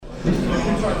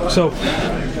So,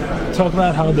 talk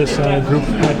about how this group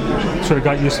had sort of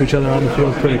got used to each other on the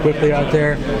field pretty quickly out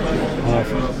there.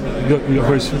 Of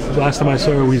course, last time I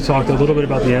saw her, we talked a little bit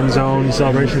about the end zone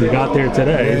celebration. We got there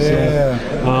today.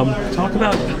 So, talk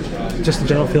about just the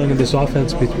general feeling of this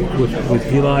offense with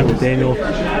Eli, with Daniel.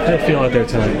 How do you feel out there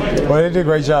tonight? Well, they did a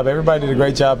great job. Everybody did a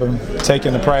great job of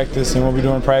taking the practice and what we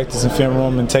do in practice and film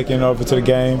room and taking it over to the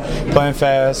game, playing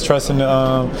fast, trusting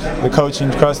the coaching,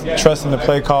 trusting the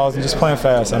play calls, and just playing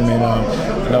fast. I mean,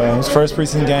 it was first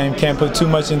preseason game. Can't put too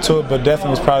much into it, but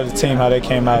definitely was proud of the team how they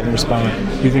came out and responded.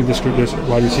 Do you think this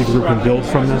wide receiver group can build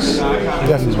from this?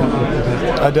 Definitely.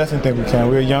 I definitely think we can.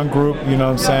 We're a young group, you know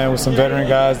what I'm saying, with some veteran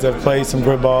guys that have played some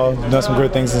good ball, done some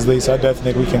good things in this league. So I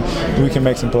definitely think we can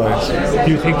make some plays.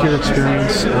 Do you think your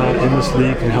experience in this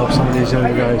league can help some of these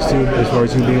younger guys too, as far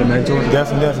as you being a mentor?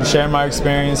 Definitely. Sharing my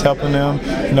experience, helping them.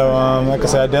 You know, like I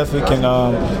said, I definitely can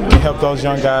help those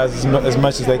young guys as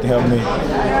much as they can help me.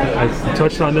 I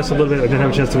touched on this a little bit. I didn't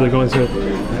have a chance to really go into it.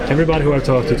 Everybody who I've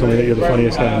talked to told me that you're the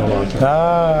funniest guy in the locker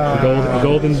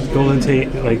room. Golden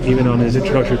Tate, like even on his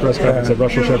introductory press conference, said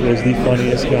Russell Shepard is the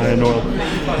funniest guy in the world.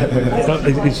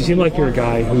 It seems like you're a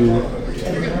guy who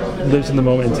lives in the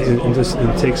moment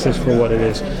and takes this for what it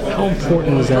is. How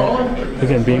important is that,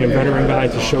 again, being a veteran guy,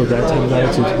 to show that type of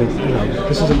attitude?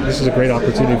 This is a great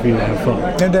opportunity for you to have fun.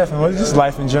 Yeah, definitely. Well, it's just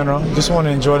life in general. You just want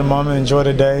to enjoy the moment, enjoy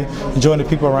the day, enjoy the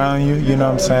people around you. You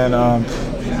know what I'm saying?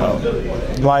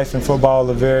 Life and football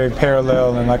are very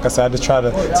parallel, and like I said, I just try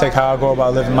to take how I go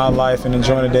about living my life and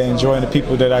enjoying the day, enjoying the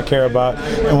people that I care about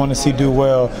and want to see do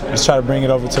well. Just try to bring it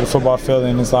over to the football field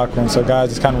and this locker room, so guys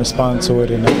just kind of respond to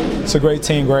it. And it's a great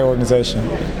team, great organization.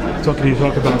 Talk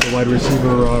about the wide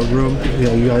receiver room. You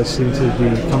know, you guys seem to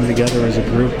be coming together as a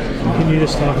group. Can you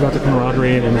just talk about the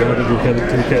camaraderie and how the group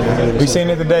get? We've seen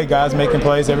it today, guys making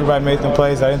plays. Everybody made them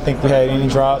plays. I didn't think we had any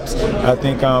drops. I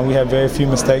think we had very few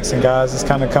mistakes, and guys just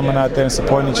kind of coming out there and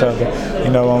supporting each other. You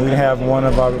know, we didn't have one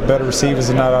of our better receivers,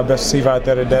 and not our best receiver out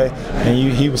there today, and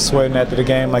he was sweating after the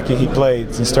game like he played,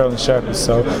 and Sterling Shepard.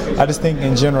 So I just think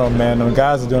in general, man, the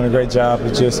guys are doing a great job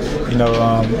of just,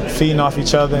 feeding off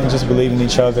each other and just believing in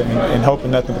each other and hoping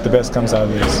nothing but the best comes out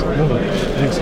of this. Thanks.